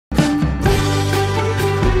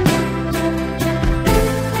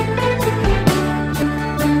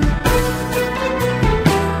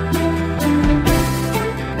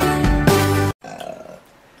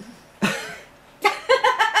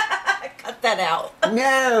out.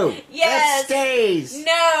 No! Yes! That stays!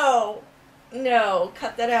 No! No,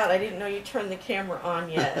 cut that out. I didn't know you turned the camera on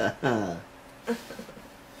yet.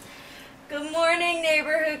 Good morning,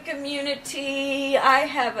 neighborhood community. I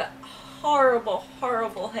have a horrible,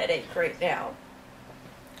 horrible headache right now.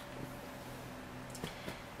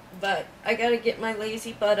 But I gotta get my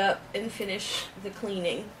lazy butt up and finish the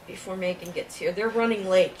cleaning before Megan gets here. They're running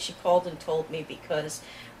late, she called and told me, because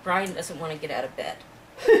Brian doesn't want to get out of bed.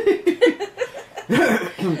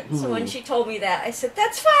 So when she told me that, I said,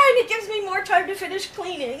 that's fine, it gives me more time to finish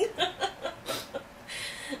cleaning.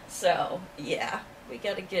 So, yeah, we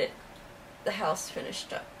gotta get the house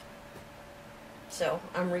finished up. So,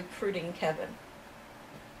 I'm recruiting Kevin.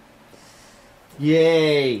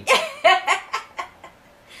 Yay!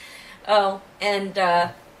 Oh, and,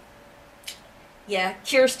 yeah,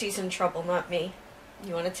 Kirsty's in trouble, not me.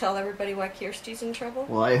 You want to tell everybody why Kirsty's in trouble?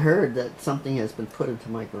 Well, I heard that something has been put into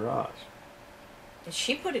my garage.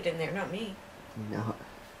 She put it in there, not me. No.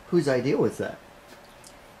 Whose idea was that?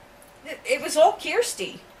 It was all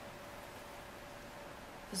Kirsty.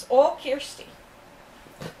 It was all Kirsty.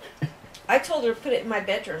 I told her to put it in my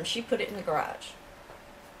bedroom. She put it in the garage.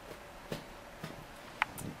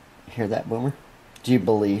 Hear that, Boomer? Do you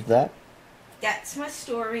believe that? That's my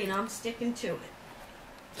story, and I'm sticking to it.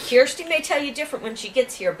 Kirsty may tell you different when she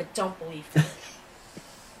gets here, but don't believe her.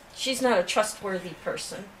 She's not a trustworthy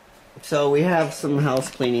person. So we have some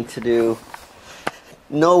house cleaning to do.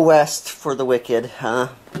 No rest for the wicked, huh?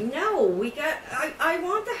 No, I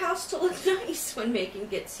want the house to look nice when Megan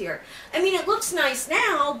gets here. I mean, it looks nice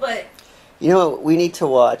now, but... You know, we need to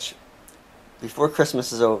watch, before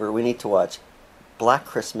Christmas is over, we need to watch Black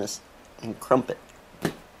Christmas and Crumpet.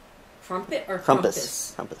 Crumpet or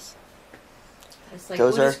Krampus? Krampus? It's like,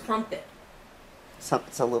 Those what are- is Crumpet?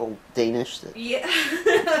 It's a little Danish. Yeah.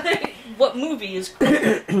 What movie is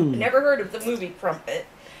Crumpet? Never heard of the movie Crumpet.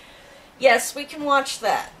 Yes, we can watch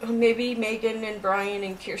that. Maybe Megan and Brian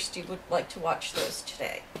and Kirsty would like to watch those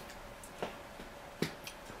today.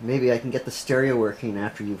 Maybe I can get the stereo working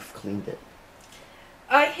after you've cleaned it.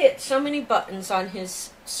 I hit so many buttons on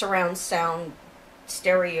his surround sound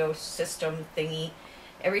stereo system thingy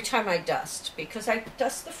every time I dust, because I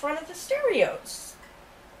dust the front of the stereos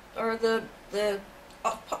or the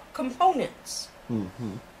components.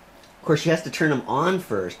 Mm-hmm. Of course, she has to turn them on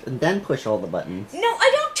first and then push all the buttons. No,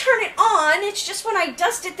 I don't turn it on. It's just when I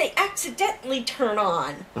dust it, they accidentally turn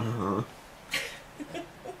on. Uh-huh.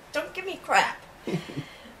 Don't give me crap.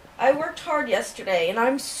 I worked hard yesterday, and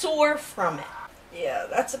I'm sore from it. Yeah,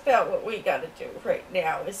 that's about what we gotta do right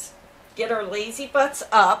now, is get our lazy butts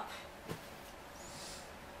up.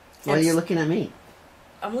 Why are you looking at me?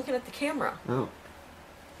 I'm looking at the camera. Oh.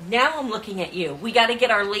 Now I'm looking at you. We gotta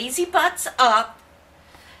get our lazy butts up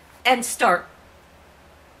and start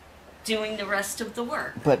doing the rest of the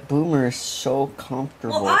work. But Boomer is so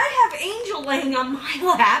comfortable. Well, I have Angel laying on my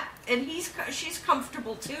lap, and she's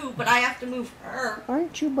comfortable too, but I have to move her.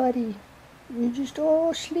 Aren't you, buddy? You're just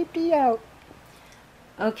all sleepy out.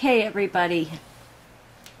 Okay, everybody.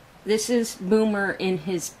 This is Boomer in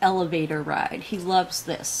his elevator ride. He loves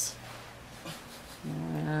this.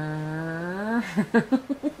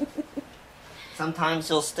 Sometimes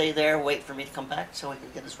he'll stay there, wait for me to come back so he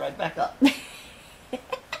can get his ride back up. Hi,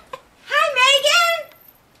 Megan!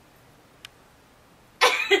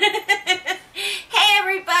 Hey,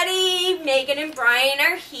 everybody! Megan and Brian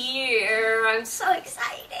are here. I'm so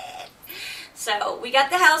excited. So, we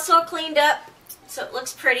got the house all cleaned up, so it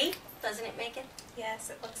looks pretty. Doesn't it, Megan? Yes,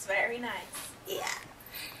 it looks very nice. Yeah.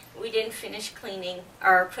 We didn't finish cleaning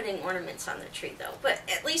or putting ornaments on the tree, though. But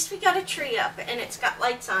at least we got a tree up, and it's got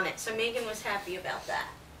lights on it, so Megan was happy about that.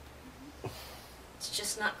 It's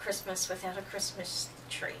just not Christmas without a Christmas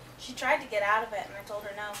tree. She tried to get out of it, and I told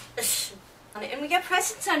her no. And we got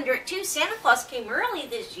presents under it, too. Santa Claus came early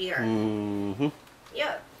this year. Mm-hmm.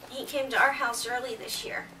 Yeah, he came to our house early this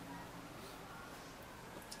year.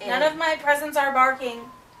 And None of my presents are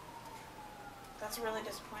barking. That's really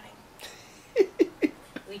disappointing.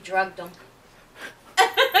 we drugged them.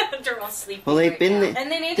 They're all sleeping. Well, they've right been now. there.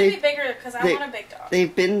 And they need to be bigger, because I want a big dog.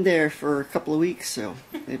 They've been there for a couple of weeks, so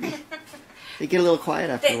maybe they get a little quiet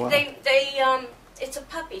after a while. It's a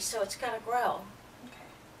puppy, so it's gotta grow.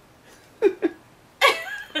 Okay.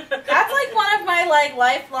 That's like one of my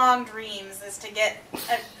lifelong dreams, is to get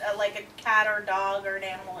a cat or dog or an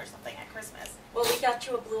animal or something at Christmas. Well, we got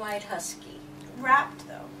you a blue-eyed husky. Wrapped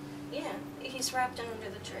though. Yeah, he's wrapped under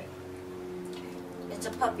the tree. It's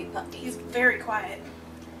a puppy. He's very quiet.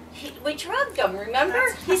 We drugged him, remember?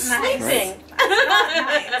 That's He's not nice. sleeping. That's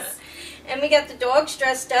not nice. And we got the dogs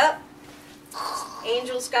dressed up.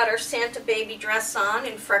 Angel's got her Santa baby dress on,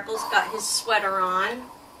 and Freckles got his sweater on.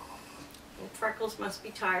 And Freckles must be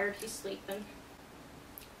tired. He's sleeping.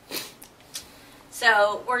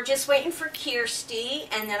 So we're just waiting for Kirsty,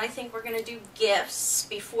 and then I think we're going to do gifts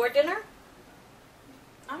before dinner.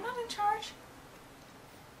 I'm not in charge.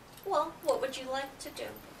 Well, what would you like to do?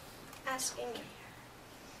 Asking me.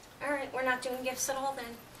 All right, we're not doing gifts at all then.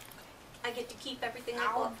 I get to keep everything I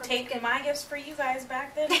I'll bought from take Megan. my gifts for you guys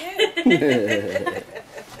back then too. You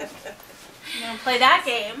gonna play that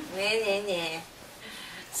game? Nah.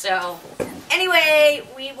 So, anyway,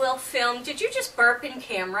 we will film. Did you just burp in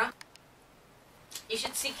camera? You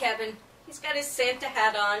should see Kevin. He's got his Santa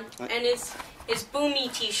hat on and his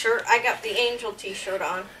Boomy t-shirt. I got the Angel t-shirt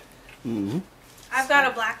on. Mm-hmm. I've got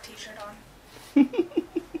a black t-shirt on.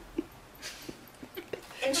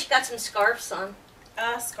 And she got some scarves on.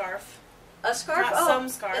 A scarf. A scarf? Not Oh, some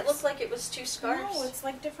scarves. it looked like it was 2 scarves. No, it's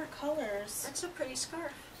like different colors. That's a pretty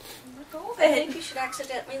scarf. Look over I think it. you should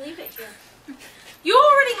accidentally leave it here. You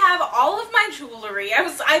already have all of my jewelry.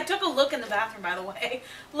 I took a look in the bathroom, by the way.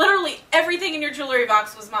 Literally everything in your jewelry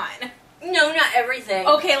box was mine. No, not everything.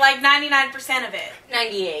 Okay, like 99% of it.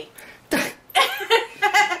 98.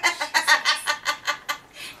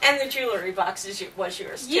 And the jewelry box was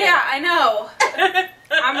yours, too. Yeah, I know.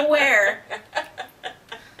 I'm aware.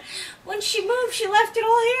 When she moved, she left it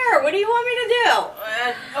all here. What do you want me to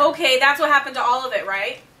do? Okay, that's what happened to all of it,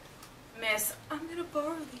 right? Miss, I'm gonna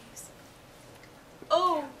borrow these.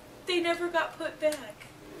 Oh, they never got put back.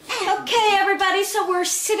 Okay, everybody, so we're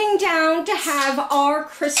sitting down to have our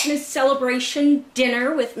Christmas celebration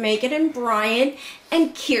dinner with Megan and Brian,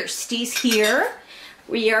 and Kirsty's here.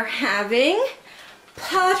 We are having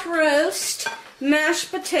pot roast, mashed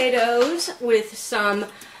potatoes with some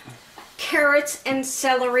carrots and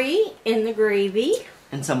celery in the gravy.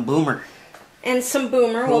 And some boomer. And some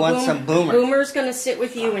boomer. Who wants some boomer? Boomer's going to sit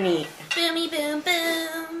with you and eat. Boomy boom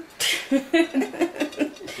boom.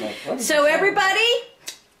 So everybody,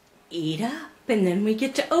 eat up, and then we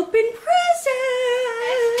get to open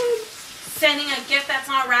presents. Sending a gift that's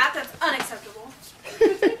not wrapped, that's unacceptable.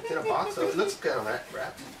 It's in a box, so it looks kind of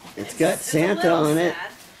wrapped. It's got It's a Santa little on it.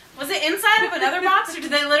 sad. Was it inside of another box, or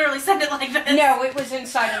did they literally send it like this? No, it was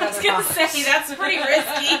inside I another was gonna box. say, that's pretty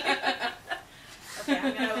risky. Okay,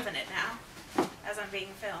 I'm gonna open it now, as I'm being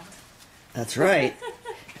filmed. That's right.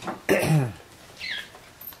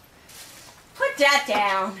 Put that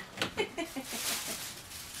down.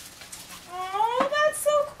 Oh, that's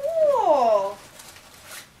so cool.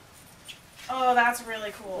 Oh, that's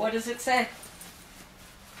really cool. What does it say?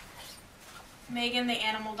 Megan, the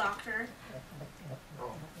animal doctor.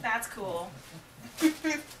 Oh. That's cool. Do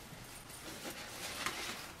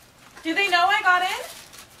they know I got in?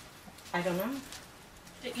 I don't know.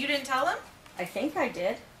 You didn't tell them? I think I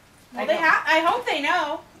did. Well, I hope they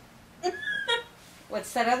know.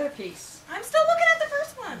 What's that other piece? I'm still looking at the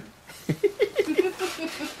first one.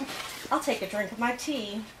 I'll take a drink of my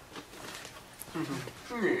tea.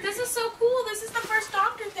 This is so cool. This is the first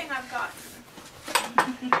doctor thing I've gotten.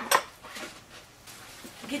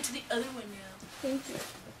 Get to the other one now. Thank you.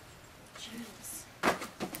 Jeez.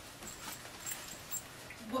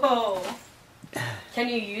 Whoa. Can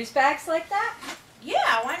you use bags like that?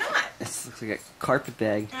 Yeah, why not? This looks like a carpet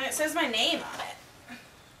bag. And it says my name on it.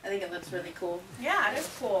 I think it looks really cool. Yeah, it is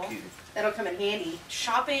cool. That'll come in handy.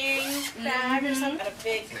 Shopping bag or something. Got a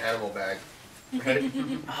big. An animal bag. Right?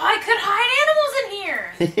 Oh, I could hide animals in here.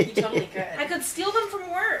 You totally could. I could steal them from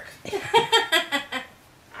work.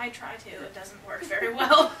 I try to. It doesn't work very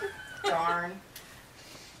well. Darn.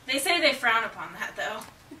 They say they frown upon that, though.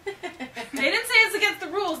 They didn't say it's against the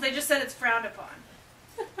rules. They just said it's frowned upon.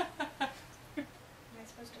 Am I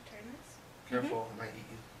supposed to turn this? Careful, it might eat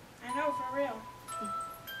you. I know, for real.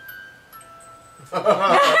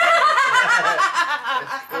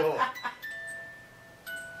 That's cool.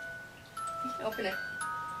 Open it.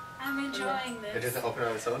 I'm enjoying It this. doesn't open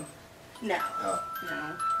on its own? No. Oh.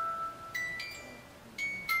 No.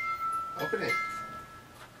 Open it.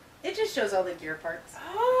 It just shows all the gear parts.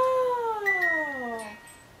 Oh.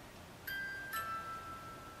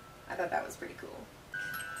 I thought that was pretty cool.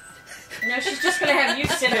 No, she's just going to have you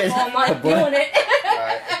sit up all night doing it.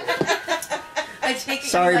 Right. I take it.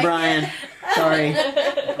 Sorry, like Brian. Sorry.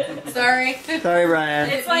 Sorry. Sorry, Brian.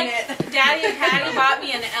 It's like Daddy and Patty bought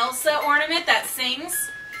me an Elsa ornament that sings,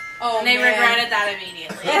 Oh, and they man. regretted that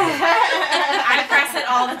immediately. I press it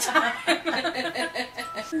all the time.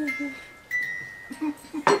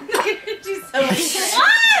 She's so What?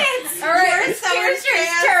 All right, It's it's Summer's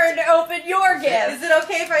Kirsty's turn to open your gift. Is it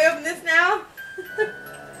okay if I open this now?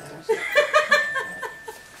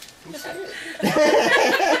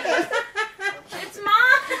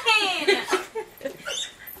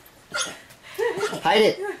 Hide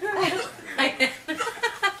it.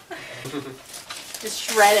 Just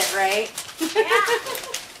shred it, right? Yeah.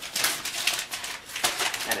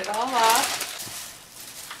 Cut it all off.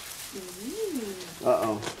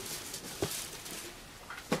 Uh-oh.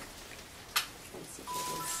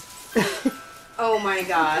 Oh my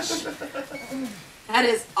gosh. That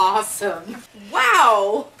is awesome.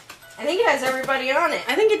 Wow. I think it has everybody on it.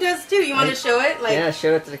 I think it does too. You want to show it? Like, Yeah,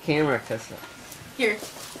 show it to the camera. Cause here.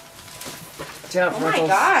 Good job, Oh my Freckles.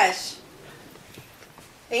 gosh.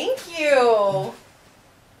 Thank you.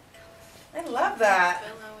 I love that.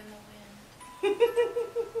 Willow in the wind.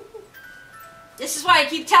 This is why I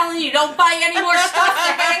keep telling you, don't buy any more stuff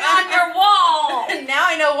to hang on your wall. And now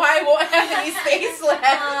I know why I won't have any space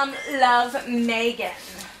left. Love Megan.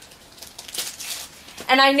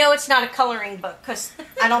 And I know it's not a coloring book, because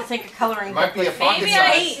I don't think a coloring Might book be a would pocket fit.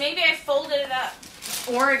 size. Maybe I folded it up.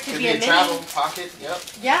 Or it could Could be a a mini. travel pocket. Yep.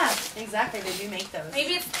 Yeah, exactly. They do make those.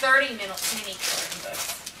 Maybe it's 30 mini coloring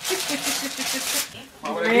books.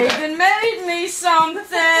 Why would I do that? Megan made me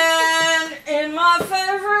something in my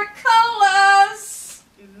favorite colors.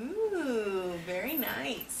 Ooh, very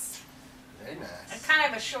nice. Very And nice.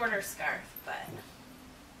 kind of a shorter scarf, but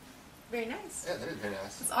Very nice. Yeah, that is very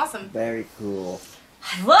nice. That's awesome. Very cool.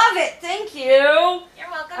 I love it. Thank you. you're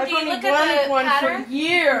welcome. I've Do you only look wanted at the one pattern? for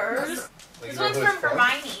years. Like This you know one's who from it's from?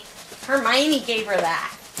 Hermione. Hermione gave her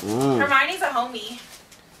that. Mm. Hermione's a homie.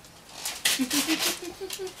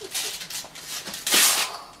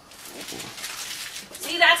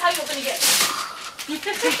 See, that's how you open a gift.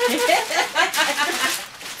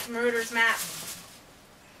 Murder's map.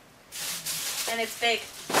 And it's big.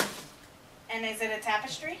 And is it a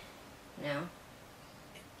tapestry? No,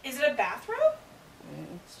 Is it a bathrobe?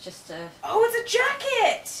 it's just a. Oh, it's a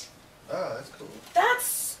jacket! Oh, that's cool.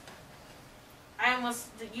 That's... I almost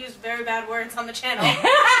used very bad words on the channel.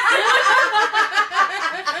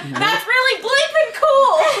 That's really bleeping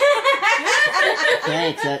cool!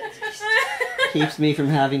 Thanks. That keeps me from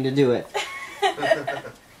having to do it.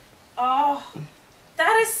 Oh,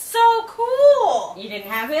 that is so cool! You didn't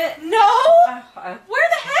have it? No? Uh, Where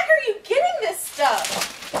the heck are you getting this stuff?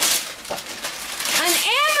 An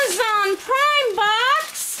Amazon Prime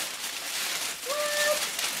box.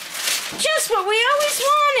 What? Just what we always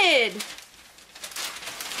wanted.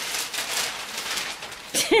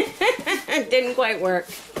 It didn't quite work.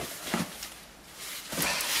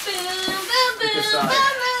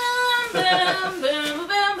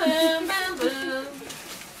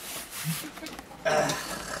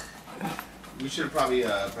 We should have probably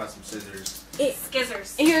brought some scissors.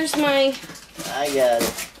 Skizzers. Here's my. I got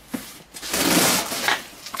it.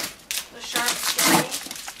 The sharp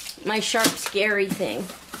scary. My sharp, scary thing.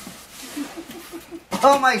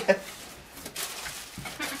 Oh my god.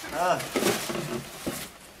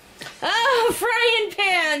 Oh, frying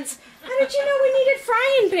pans! How did you know we needed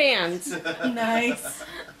frying pans? Nice.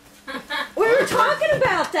 We were talking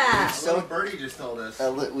about that. So Birdie just told us.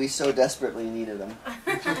 We so desperately needed them.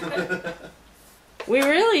 We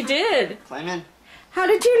really did. Climb in. How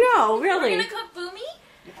did you know? We're Really? gonna cook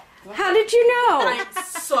boomy? How did you know? I'm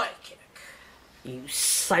psychic. You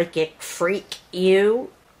psychic freak,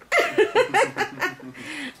 you.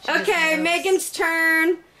 Okay, Megan's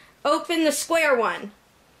turn. Open the square one.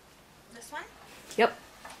 This one? Yep.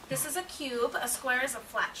 This is a cube. A square is a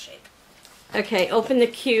flat shape. Okay, open the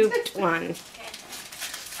cubed one. Okay.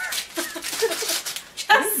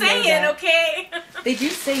 Just saying, okay? They do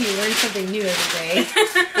say you learn something new every day.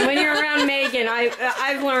 When you're around Megan,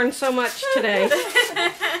 I've learned so much today.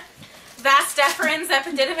 Vas deferens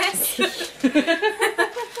epididymis.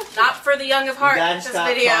 Not for the young of You heart. gotta This stop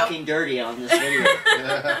video. talking dirty on this video.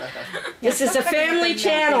 This is a family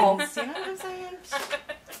channel. You know what I'm saying?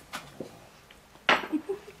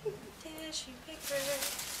 Tissue paper.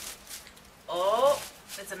 Oh,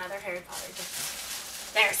 it's another Harry Potter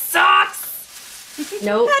gift. There's socks.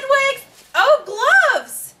 Nope. Hedwig. Oh,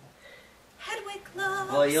 gloves. Hedwig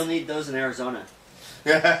gloves. Well, you'll need those in Arizona.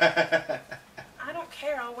 I don't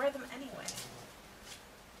care. I'll wear them anyway.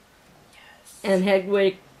 Yes. And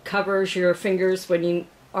Hedwig covers your fingers when you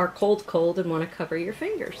are cold and want to cover your Well,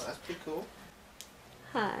 fingers. that's pretty cool.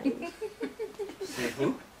 Hi. Say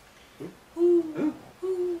who?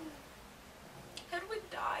 Hedwig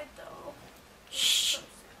died though. Shh.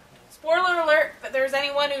 Spoiler alert! But there's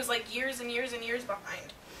anyone who's like years and years and years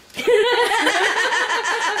behind.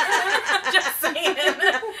 Just saying.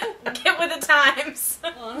 Get with the times.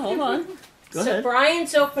 Hold on. Go So ahead.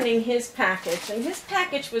 Brian's opening his package, and his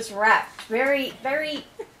package was wrapped very, very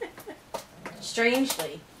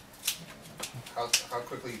strangely. How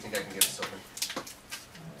quickly do you think I can get this open?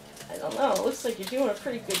 I don't know. It looks like you're doing a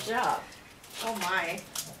pretty good job. Oh my.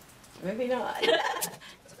 Maybe not.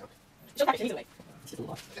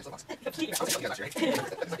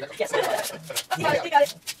 Yes. You got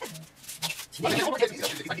it.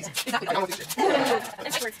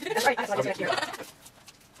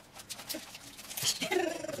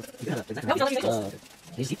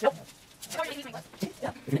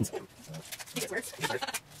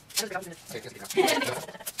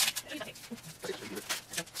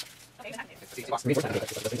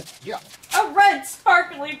 Yeah. A red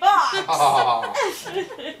sparkly box. Oh,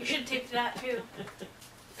 You should take that too.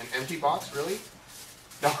 an empty box, really?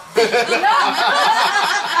 No.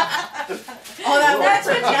 Oh, That's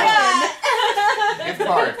what you got. Gift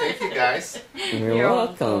card. Thank you, guys. You're It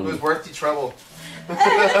welcome. was worth the trouble.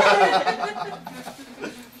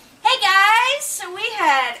 Hey guys, so we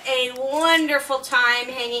had a wonderful time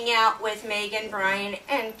hanging out with Megan, Brian,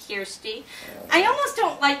 and Kirsty. I almost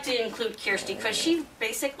don't like to include Kirsty because she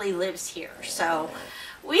basically lives here. So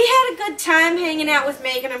we had a good time hanging out with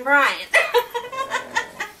Megan and Brian.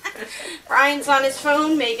 Brian's on his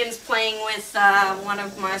phone, Megan's playing with one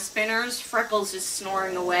of my spinners. Freckles is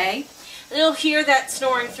snoring away. You'll hear that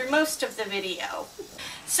snoring through most of the video.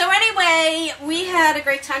 So anyway, we had a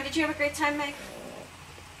great time. Did you have a great time, Meg?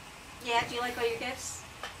 Yeah, do you like all your gifts?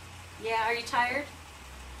 Yeah, are you tired?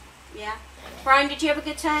 Yeah. Brian, did you have a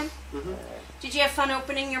good time? Mm-hmm. Did you have fun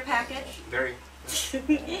opening your package? Very.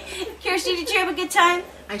 Kirsty, did you have a good time?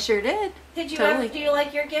 I sure did. Did you Totally. do you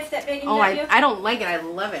like your gift that Megan Oh, got you? I don't like it. I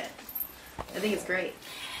love it. I think it's great.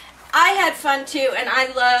 I had fun too, and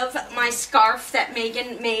I love my scarf that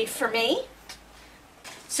Megan made for me.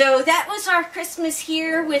 So that was our Christmas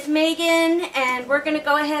here with Megan, and we're going to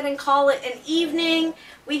go ahead and call it an evening.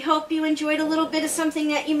 We hope you enjoyed a little bit of something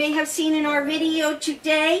that you may have seen in our video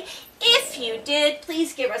today. If you did,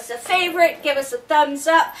 please give us a favorite, give us a thumbs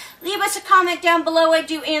up, leave us a comment down below. I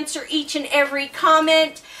do answer each and every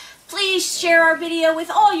comment. Please share our video with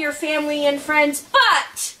all your family and friends,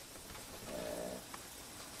 but...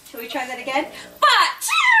 Shall we try that again? But,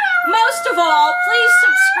 most of all, please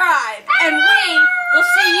subscribe, and we will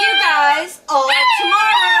see you guys all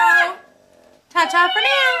tomorrow. Ta-ta for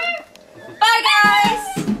now.